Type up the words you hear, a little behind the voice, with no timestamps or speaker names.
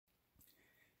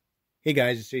Hey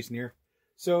guys, it's Jason here.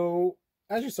 So,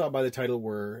 as you saw by the title,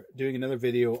 we're doing another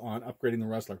video on upgrading the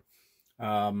Rustler.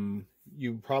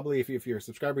 You probably, if you're a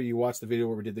subscriber, you watched the video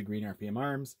where we did the green RPM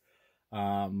arms.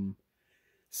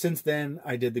 Since then,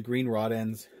 I did the green rod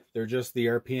ends. They're just the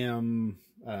RPM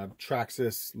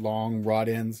Traxxas long rod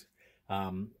ends.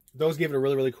 Those give it a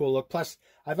really cool look. Plus,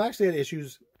 I've actually had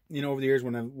issues, over the years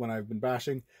when I've been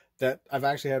bashing, that I've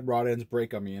actually had rod ends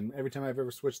break on me, and every time I've ever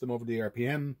switched them over to the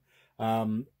RPM,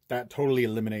 that totally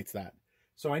eliminates that.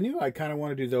 So I knew I kind of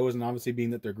want to do those, and obviously being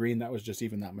that they're green, that was just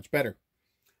even that much better.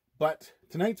 But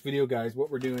tonight's video, guys,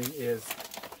 what we're doing is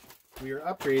we are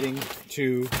upgrading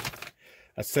to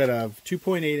a set of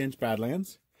 2.8-inch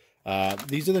Badlands.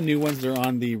 These are the new ones. They're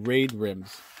on the Raid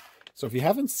rims. So if you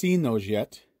haven't seen those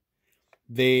yet,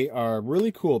 they are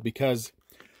really cool because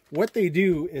what they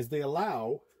do is they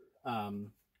allow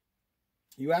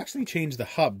you actually change the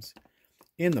hubs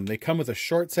in them. They come with a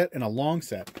short set and a long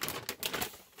set.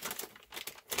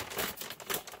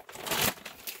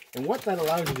 And what that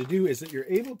allows you to do is that you're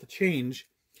able to change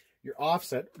your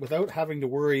offset without having to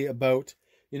worry about,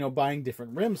 buying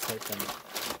different rims type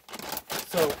thing.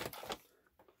 So,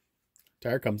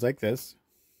 tire comes like this.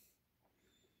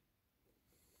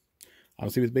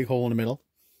 Obviously with a big hole in the middle.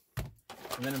 And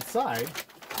then inside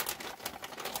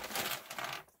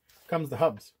comes the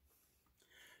hubs.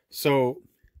 So,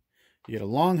 you get a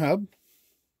long hub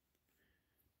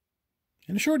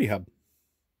and a shorty hub.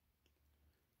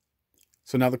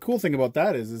 So now the cool thing about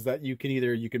that is that you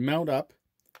can mount up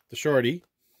the shorty,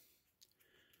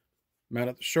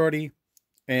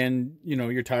 and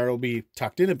your tire will be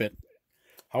tucked in a bit.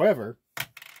 However,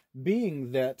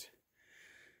 being that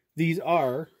these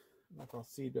are, I don't know if I'll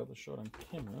be able to show it on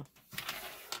camera,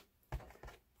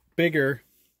 bigger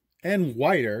and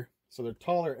wider, so they're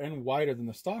taller and wider than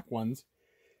the stock ones,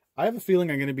 I have a feeling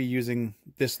I'm going to be using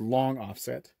this long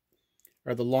offset,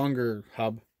 or the longer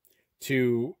hub,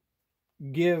 to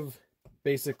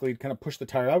basically kind of push the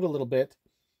tire out a little bit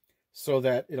so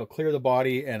that it'll clear the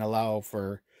body and allow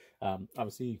for,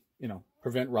 obviously,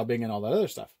 prevent rubbing and all that other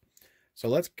stuff. So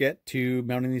let's get to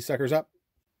mounting these suckers up.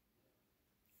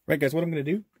 Right, guys, what I'm going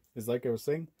to do is, like I was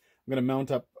saying, I'm going to mount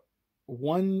up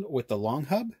one with the long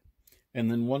hub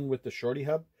and then one with the shorty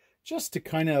hub, just to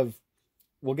kind of,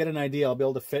 we'll get an idea. I'll be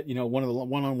able to fit, one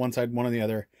on one side, one on the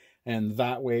other, and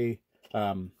that way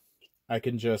I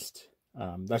can just,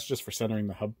 that's just for centering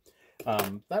the hub.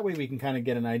 That way we can kind of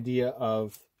get an idea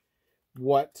of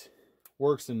what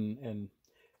works and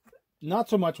not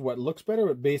so much what looks better,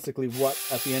 but basically what,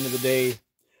 at the end of the day,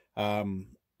 again,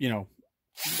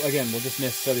 will just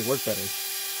necessarily work better.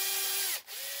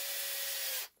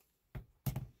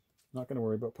 Not going to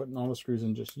worry about putting all the screws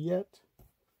in just yet.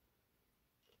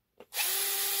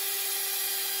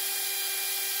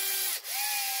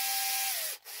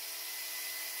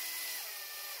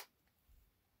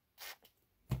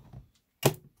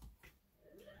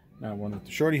 Now one with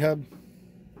the shorty hub.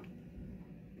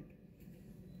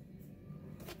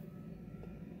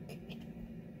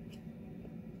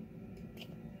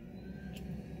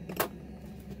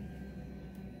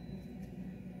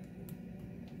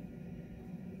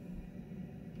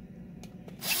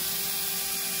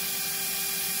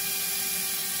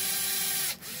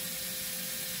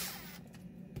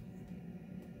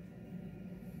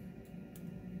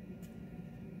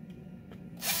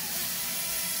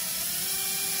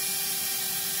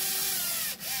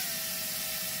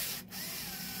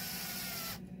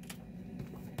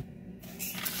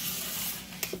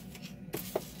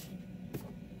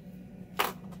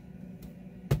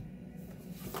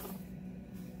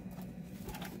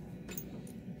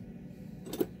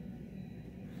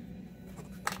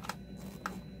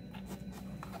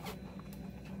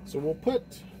 So we'll put,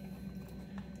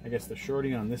 I guess, the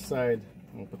shorty on this side,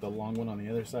 and we'll put the long one on the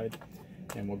other side,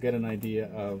 and we'll get an idea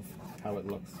of how it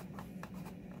looks.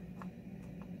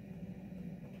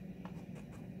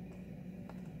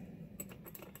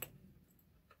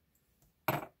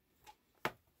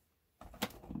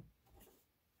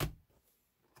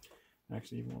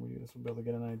 Actually, even when we do this, we'll be able to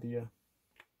get an idea.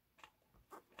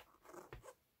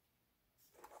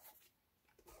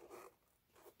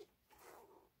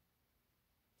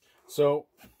 So,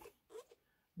 I'm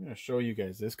going to show you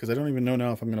guys this, because I don't even know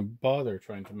now if I'm going to bother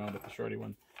trying to mount up the shorty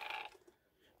one.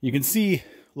 You can see,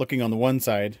 looking on the one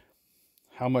side,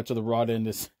 how much of the rod end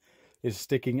is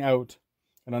sticking out.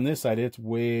 And on this side, it's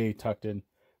way tucked in,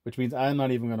 which means I'm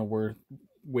not even going to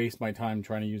waste my time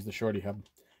trying to use the shorty hub,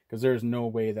 because there's no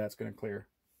way that's going to clear.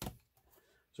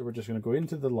 So we're just going to go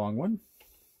into the long one.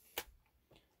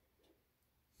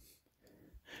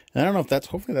 And I don't know if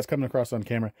hopefully that's coming across on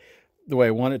camera the way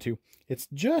I want it to. It's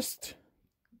just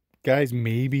guys,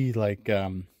 maybe like,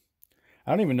 I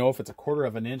don't even know if it's a quarter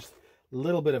of an inch,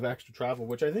 little bit of extra travel,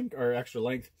 which I think, or extra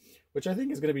length, which I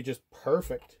think is going to be just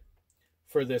perfect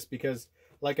for this, because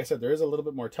like I said, there is a little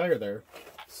bit more tire there.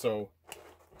 So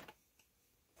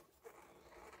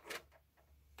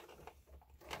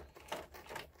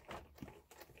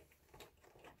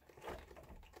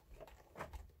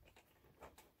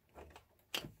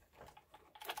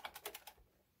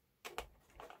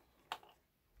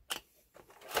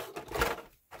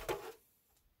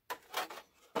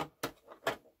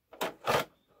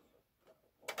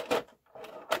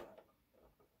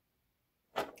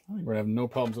I think we're gonna have no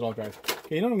problems at all, guys.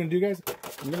 Okay, you know what I'm gonna do, guys?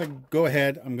 I'm gonna go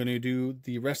ahead, I'm gonna do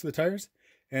the rest of the tires,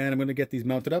 and I'm gonna get these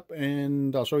mounted up,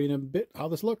 and I'll show you in a bit how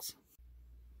this looks.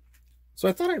 So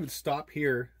I thought I would stop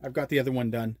here. I've got the other one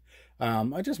done.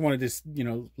 I just wanted to, you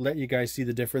know, let you guys see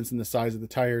the difference in the size of the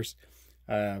tires,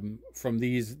 from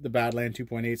the Badland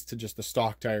 2.8s to just the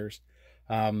stock tires.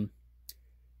 You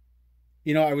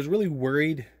know, I was really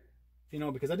worried, you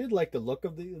know, because I did like the look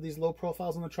of these low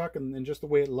profiles on the truck, and just the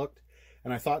way it looked.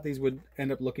 And I thought these would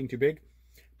end up looking too big.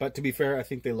 But to be fair, I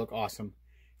think they look awesome.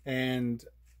 And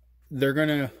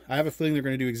I have a feeling they're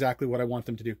going to do exactly what I want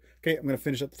them to do. Okay, I'm going to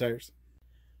finish up the tires.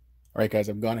 All right, guys,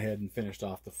 I've gone ahead and finished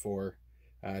off the 4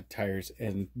 tires.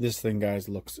 And this thing, guys,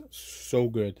 looks so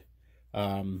good.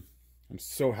 I'm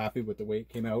so happy with the way it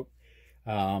came out.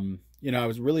 You know, I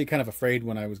was really kind of afraid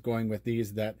when I was going with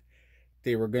these that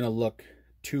they were going to look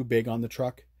too big on the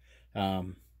truck.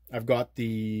 I've got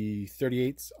the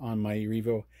 38s on my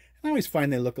Revo, and I always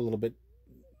find they look a little bit,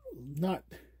 not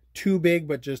too big,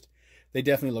 but just, they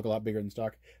definitely look a lot bigger than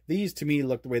stock. These, to me,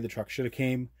 look the way the truck should have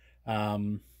came.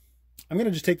 I'm going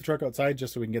to just take the truck outside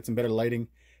just so we can get some better lighting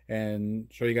and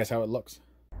show you guys how it looks.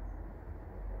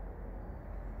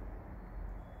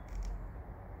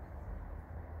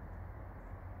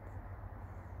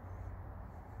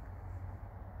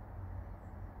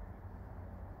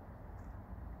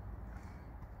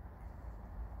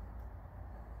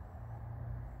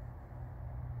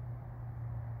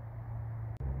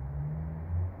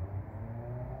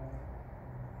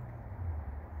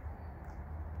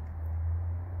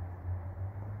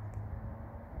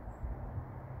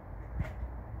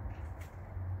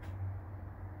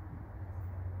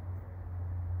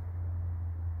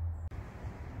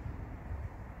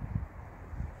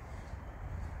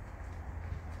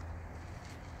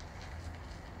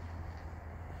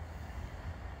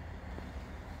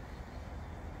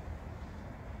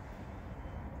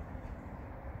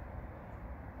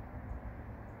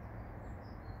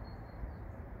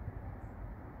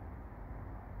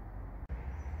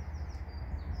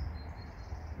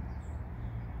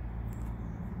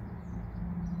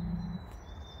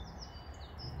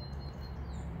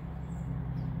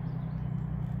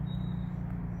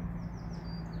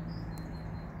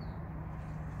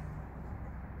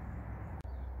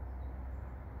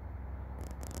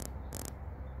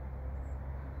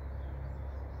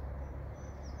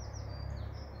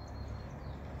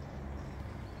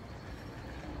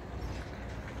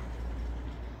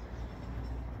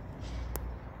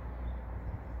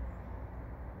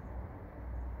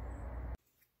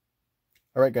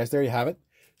 All right, guys, there you have it.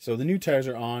 So the new tires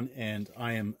are on, and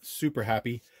I am super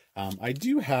happy. I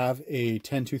do have a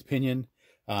 10-tooth pinion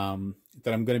that I'm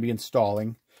going to be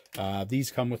installing.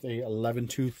 These come with a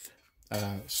 11-tooth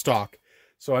stock.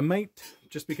 So I might,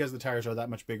 just because the tires are that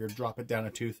much bigger, drop it down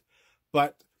a tooth.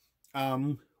 But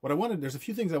there's a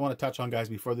few things I want to touch on, guys,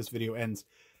 before this video ends.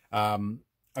 I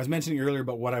was mentioning earlier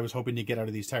about what I was hoping to get out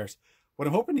of these tires. What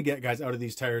I'm hoping to get, guys, out of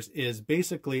these tires is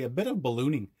basically a bit of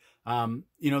ballooning.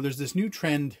 You know, there's this new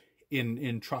trend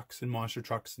in trucks and monster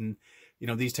trucks and, you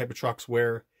know, these type of trucks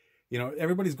where, you know,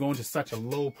 everybody's going to such a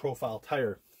low profile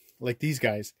tire like these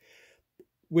guys,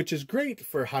 which is great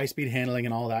for high speed handling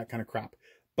and all that kind of crap.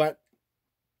 But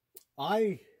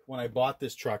when I bought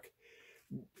this truck,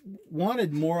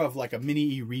 wanted more of like a mini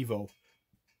E Revo.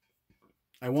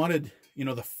 I wanted, you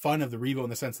know, the fun of the Revo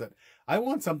in the sense that I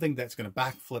want something that's going to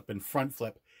backflip and front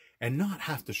flip and not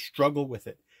have to struggle with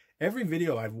it. Every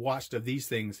video I've watched of these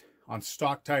things on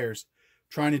stock tires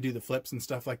trying to do the flips and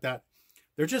stuff like that,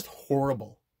 they're just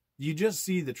horrible. You just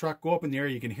see the truck go up in the air.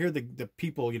 You can hear the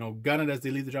people, you know, gun it as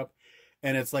they leave the job.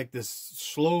 And it's like this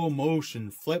slow motion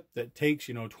flip that takes,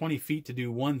 you know, 20 feet to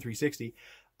do 360.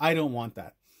 I don't want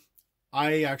that.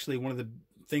 One of the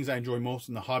things I enjoy most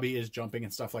in the hobby is jumping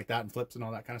and stuff like that and flips and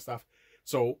all that kind of stuff.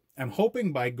 So I'm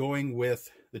hoping by going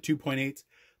with the 2.8s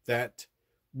that,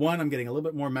 one, I'm getting a little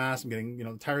bit more mass. I'm getting, you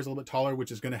know, the tires a little bit taller,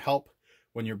 which is going to help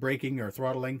when you're braking or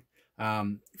throttling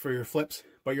for your flips.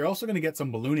 But you're also going to get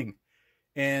some ballooning.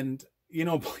 And, you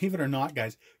know, believe it or not,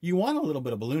 guys, you want a little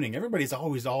bit of ballooning. Everybody's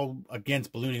always all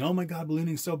against ballooning. Oh my God,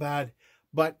 ballooning's so bad.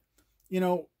 But, you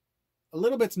know, a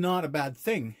little bit's not a bad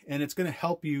thing. And it's going to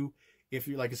help you if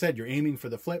you, like I said, you're aiming for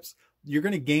the flips, you're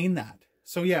going to gain that.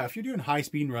 So yeah, if you're doing high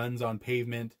speed runs on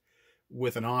pavement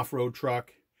with an off-road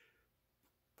truck,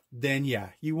 then yeah,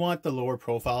 you want the lower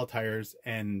profile tires.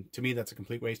 And to me, that's a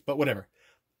complete waste, but whatever,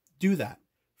 do that.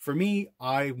 For me,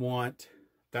 I want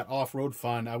that off-road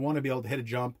fun. I want to be able to hit a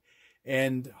jump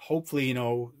and hopefully, you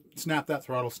know, snap that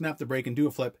throttle, snap the brake and do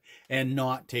a flip and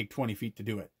not take 20 feet to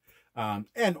do it.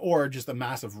 Or just a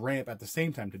massive ramp at the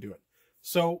same time to do it.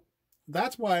 So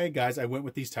that's why, guys, I went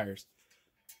with these tires.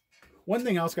 One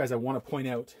thing else, guys, I want to point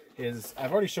out is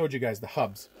I've already showed you guys the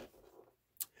hubs.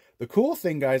 The cool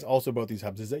thing, guys, also about these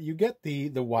hubs is that you get the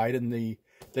wide and the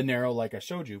narrow like I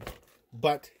showed you,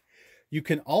 but you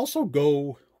can also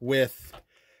go with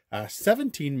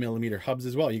 17 millimeter hubs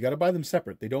as well. You got to buy them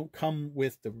separate. They don't come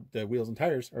with the wheels and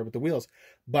tires, or with the wheels,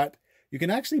 but you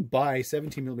can actually buy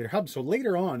 17 millimeter hubs. So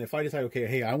later on, if I decide, okay,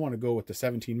 hey, I want to go with the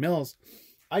 17 mils,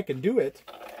 I can do it.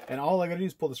 And all I got to do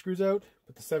is pull the screws out,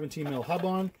 put the 17 mil hub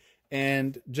on,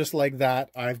 and just like that,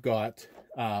 I've got,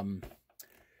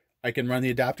 I can run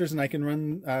the adapters and I can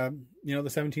run, you know, the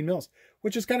 17 mils,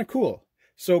 which is kind of cool.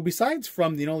 So besides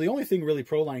from, you know, the only thing really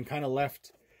Proline kind of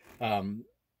left,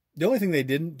 the only thing they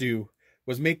didn't do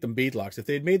was make them beadlocks. If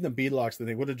they had made them beadlocks, then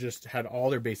they would have just had all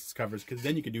their bases covered, because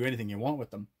then you could do anything you want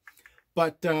with them.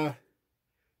 But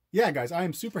yeah, guys, I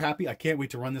am super happy. I can't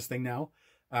wait to run this thing now.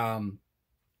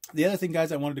 The other thing,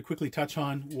 guys, I wanted to quickly touch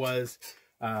on was,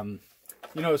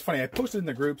 you know, it's funny. I posted in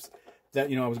the groups that,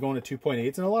 you know, I was going to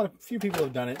 2.8s, and a few people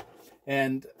have done it.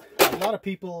 And a lot of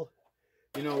people,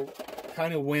 you know,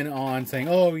 kind of went on saying,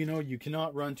 oh, you know, you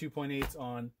cannot run 2.8s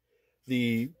on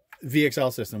the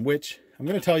VXL system, which I'm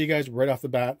going to tell you guys right off the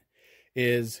bat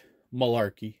is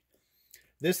malarkey.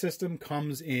 This system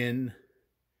comes in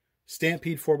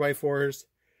Stampede 4x4s,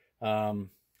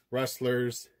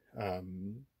 Rustlers,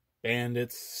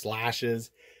 Bandits,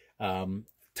 Slashes,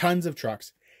 tons of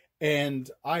trucks. And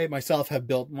I myself have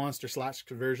built monster slash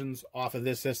conversions off of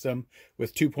this system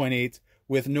with 2.8s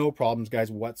with no problems, guys,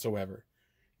 whatsoever.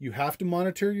 You have to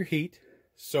monitor your heat.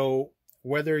 So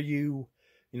whether you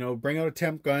know, bring out a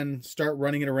temp gun, start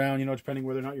running it around, you know, depending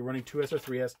whether or not you're running 2S or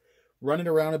 3S, run it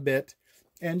around a bit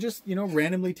and just, you know,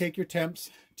 randomly take your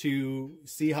temps to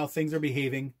see how things are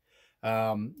behaving.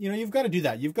 You know, you've got to do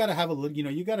that. You've got to have a little, you know,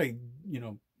 you got to, you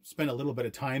know, spend a little bit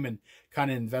of time and kind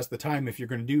of invest the time if you're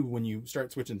going to do when you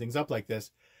start switching things up like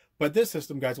this. But this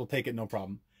system, guys, will take it no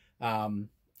problem.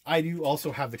 I do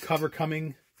also have the cover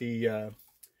coming, I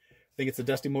think it's the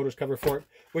Dusty Motors cover for it,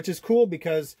 which is cool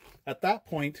because at that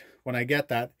point, when I get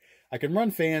that, I can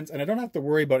run fans and I don't have to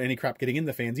worry about any crap getting in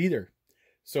the fans either.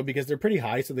 So because they're pretty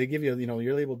high, so they give you, you know,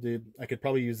 you're able to, I could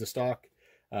probably use the stock,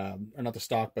 or not the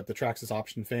stock, but the Traxxas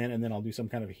option fan, and then I'll do some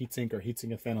kind of a heatsink or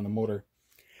heatsink fan on the motor.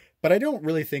 But I don't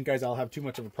really think, guys, I'll have too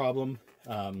much of a problem.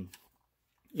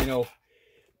 You know,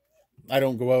 I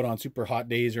don't go out on super hot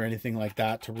days or anything like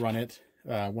that to run it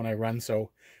when I run,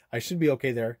 so I should be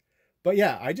okay there. But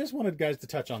yeah, I just wanted guys to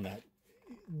touch on that.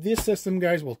 This system,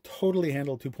 guys, will totally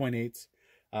handle 2.8s.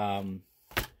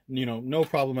 You know, no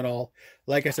problem at all.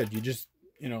 Like I said, you just,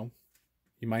 you know,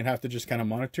 you might have to just kind of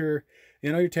monitor,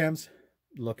 you know, your temps,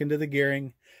 look into the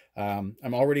gearing. I'm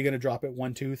already going to drop it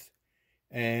 1 tooth.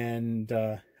 And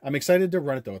I'm excited to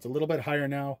run it, though. It's a little bit higher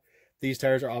now. These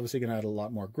tires are obviously going to add a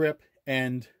lot more grip.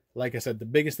 And like I said, the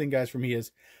biggest thing, guys, for me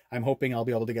is I'm hoping I'll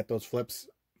be able to get those flips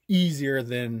easier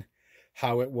than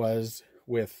how it was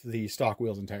with the stock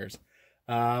wheels and tires.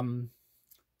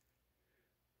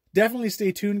 Definitely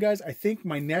stay tuned, guys. I think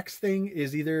my next thing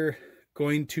is either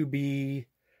going to be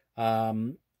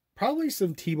probably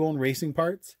some T-bone racing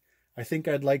parts. I think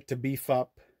I'd like to beef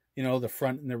up, you know, the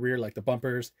front and the rear, like the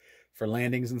bumpers for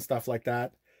landings and stuff like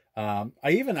that. I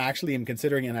even actually am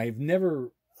considering, and I've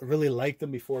never really liked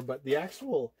them before, but the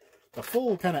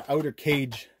full kind of outer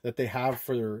cage that they have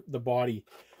for the body.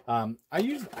 I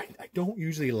don't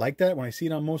usually like that when I see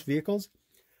it on most vehicles,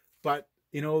 but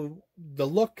you know, the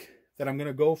look that I'm going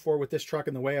to go for with this truck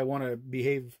and the way I want to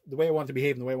behave, and the way I want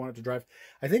it to drive,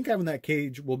 I think having that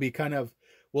cage will be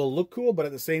will look cool, but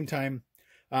at the same time,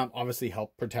 obviously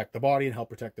help protect the body and help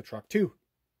protect the truck too.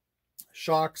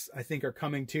 Shocks, I think, are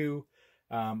coming too.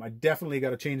 I definitely got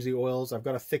to change the oils. I've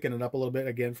got to thicken it up a little bit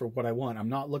again for what I want. I'm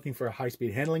not looking for a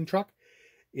high-speed handling truck.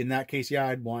 In that case, yeah,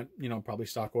 I'd want, you know, probably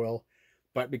stock oil.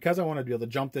 But because I want to be able to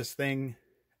jump this thing,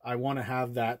 I want to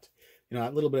have that, you know,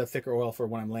 that little bit of thicker oil for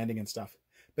when I'm landing and stuff.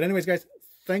 But anyways, guys,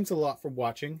 thanks a lot for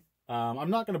watching. I'm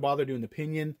not going to bother doing the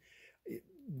pinion.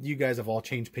 You guys have all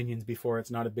changed pinions before.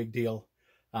 It's not a big deal.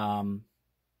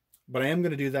 But I am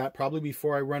going to do that probably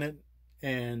before I run it.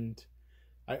 And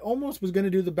I almost was going to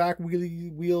do the back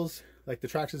wheels, like the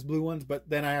Traxxas blue ones, but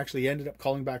then I actually ended up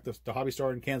calling back the hobby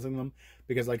store and canceling them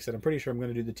because, like I said, I'm pretty sure I'm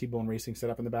going to do the T-Bone Racing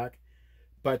setup in the back.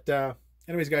 But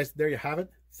anyways, guys, there you have it.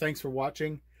 Thanks for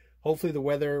watching. Hopefully the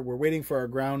weather, we're waiting for our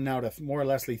ground now to more or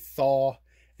less thaw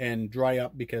and dry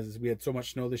up because we had so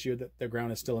much snow this year that the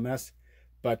ground is still a mess.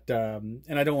 But, and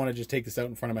I don't want to just take this out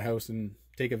in front of my house and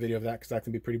take a video of that because that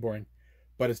can be pretty boring.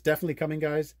 But it's definitely coming,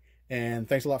 guys. And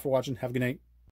thanks a lot for watching. Have a good night.